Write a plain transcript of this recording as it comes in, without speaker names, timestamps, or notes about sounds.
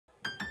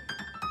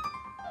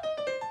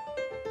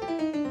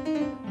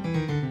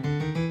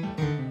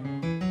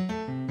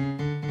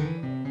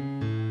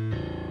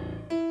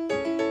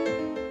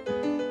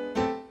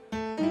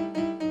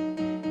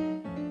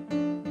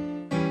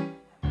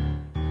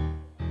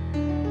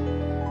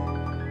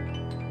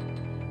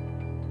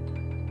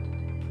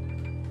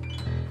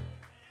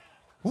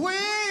When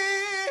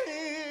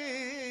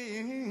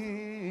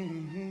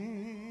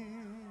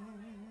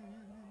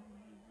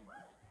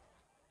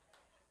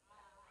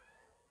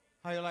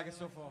how you like it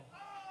so far?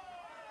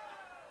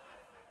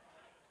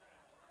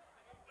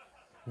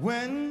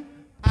 When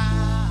I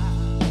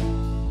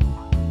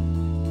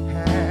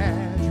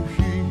had you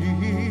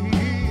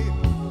here,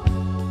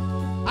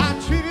 I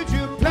treated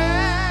you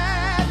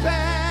bad,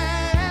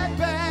 bad,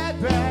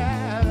 bad,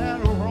 bad,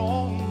 and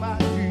wrong, my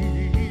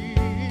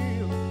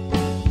dear.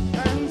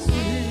 And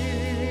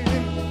still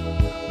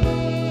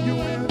you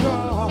went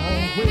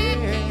away.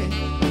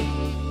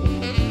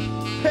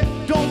 Hey,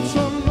 don't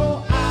you know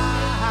I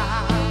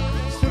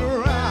stood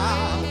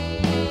around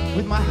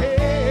with my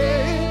head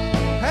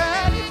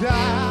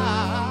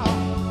down,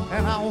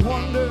 and I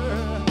wonder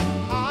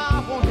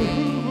who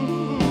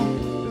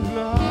is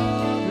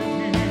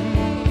loving you.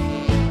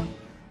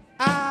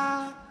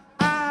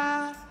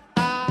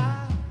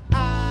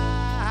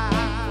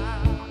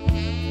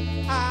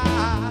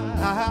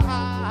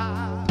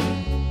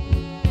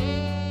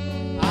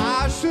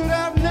 I should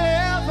have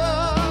never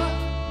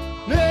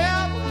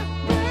made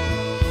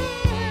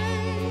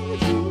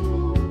you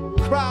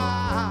cry.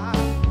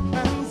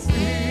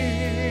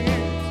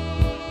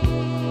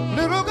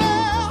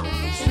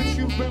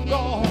 Been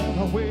gone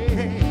away.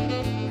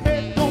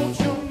 Hey, don't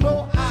you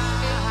know I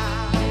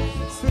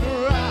sit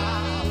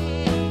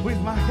around with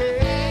my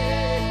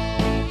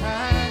head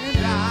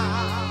hanging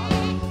down,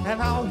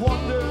 and I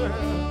wonder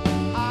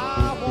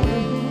who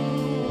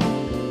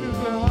is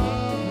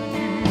loving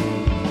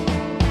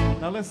you.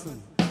 Now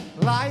listen,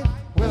 life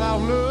without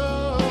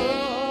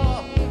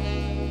love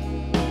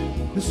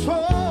is so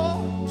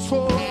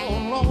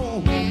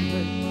lonely.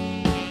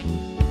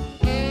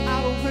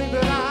 I don't think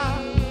that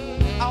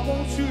I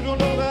want you to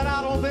know that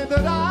I don't think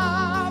that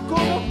I'm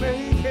gonna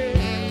make it.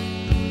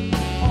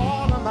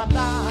 All of my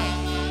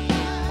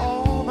life,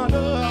 all my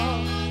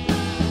love,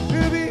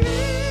 it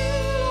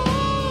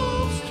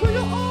belongs to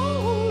you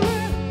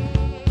only.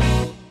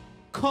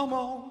 Come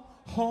on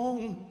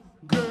home,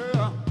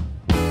 girl.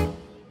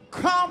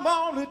 Come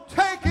on and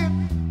take it,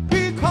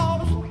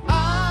 because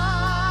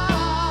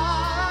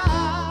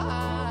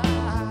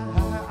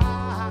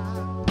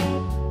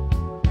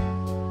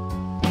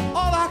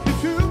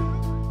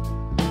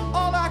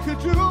all I could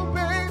do,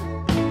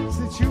 baby,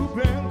 since you've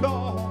been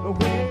gone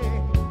away.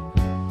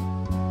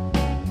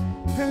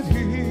 And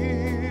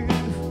here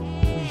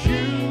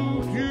you,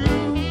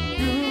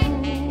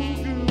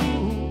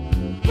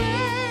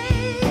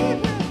 baby,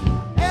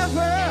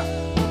 ever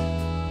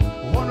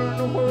wondering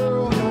the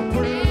world, don't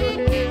put it in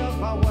your head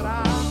about what I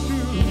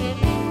do.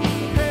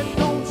 Hey,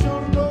 don't you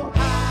know I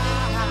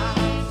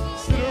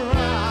sit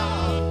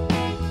around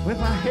with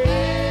my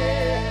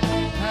head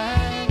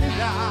hanging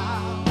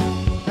down,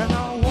 and I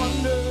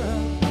wonder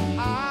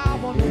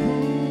who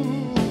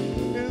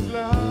is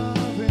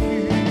loving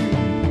you.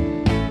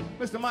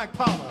 Mr. Mike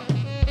Palmer.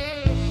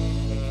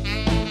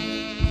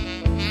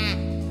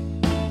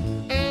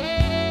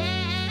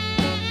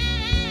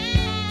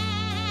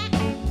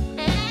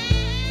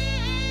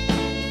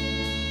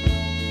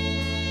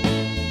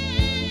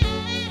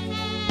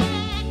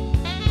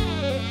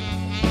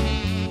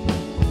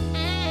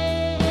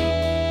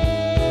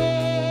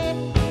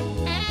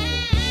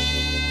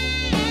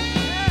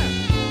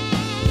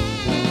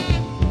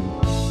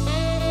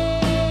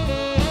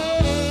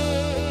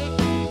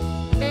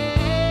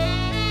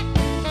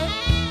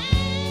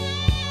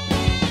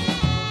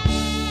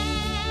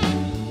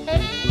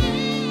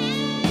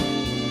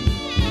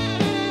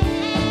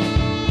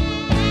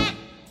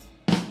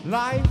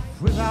 Life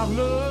without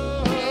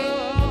love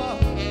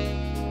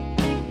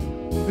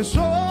is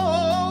so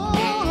lonely.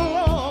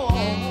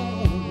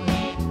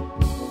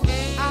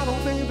 I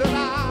don't think that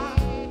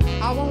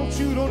I want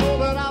you to know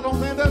that I don't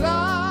think that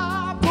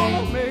I'm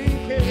gonna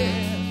make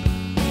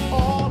it.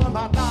 All of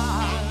my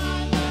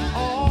life,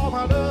 all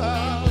my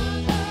love,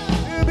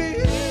 it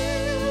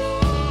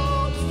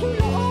belongs to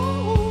you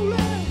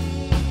only.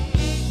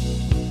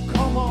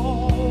 Come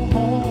on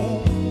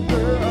home,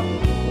 girl.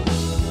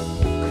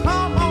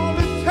 Come on.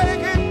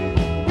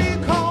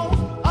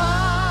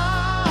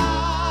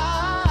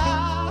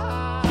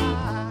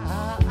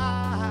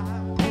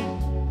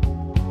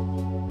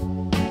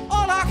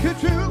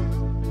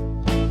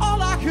 All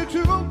I could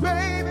do,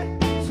 baby,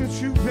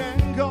 since you've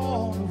been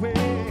gone away.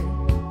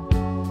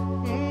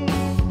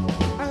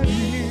 I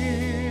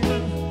need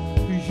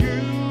you,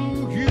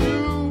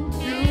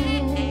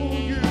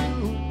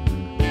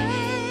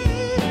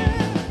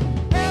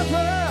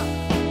 ever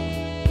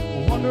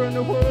wondering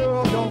the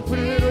world, don't put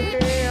it in your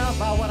head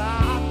about what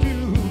I do.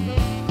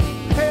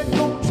 Hey,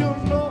 don't you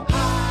know I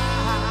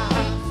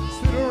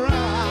sit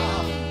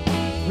around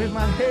with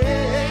my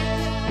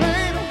head,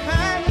 baby,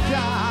 hanging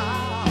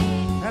down,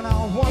 and I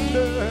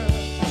wonder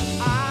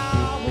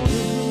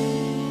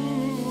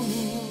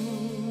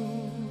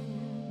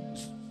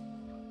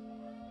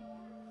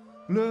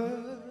loving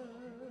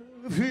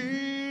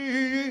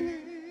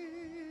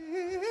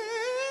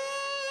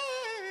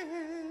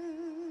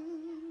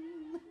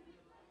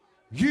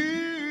you.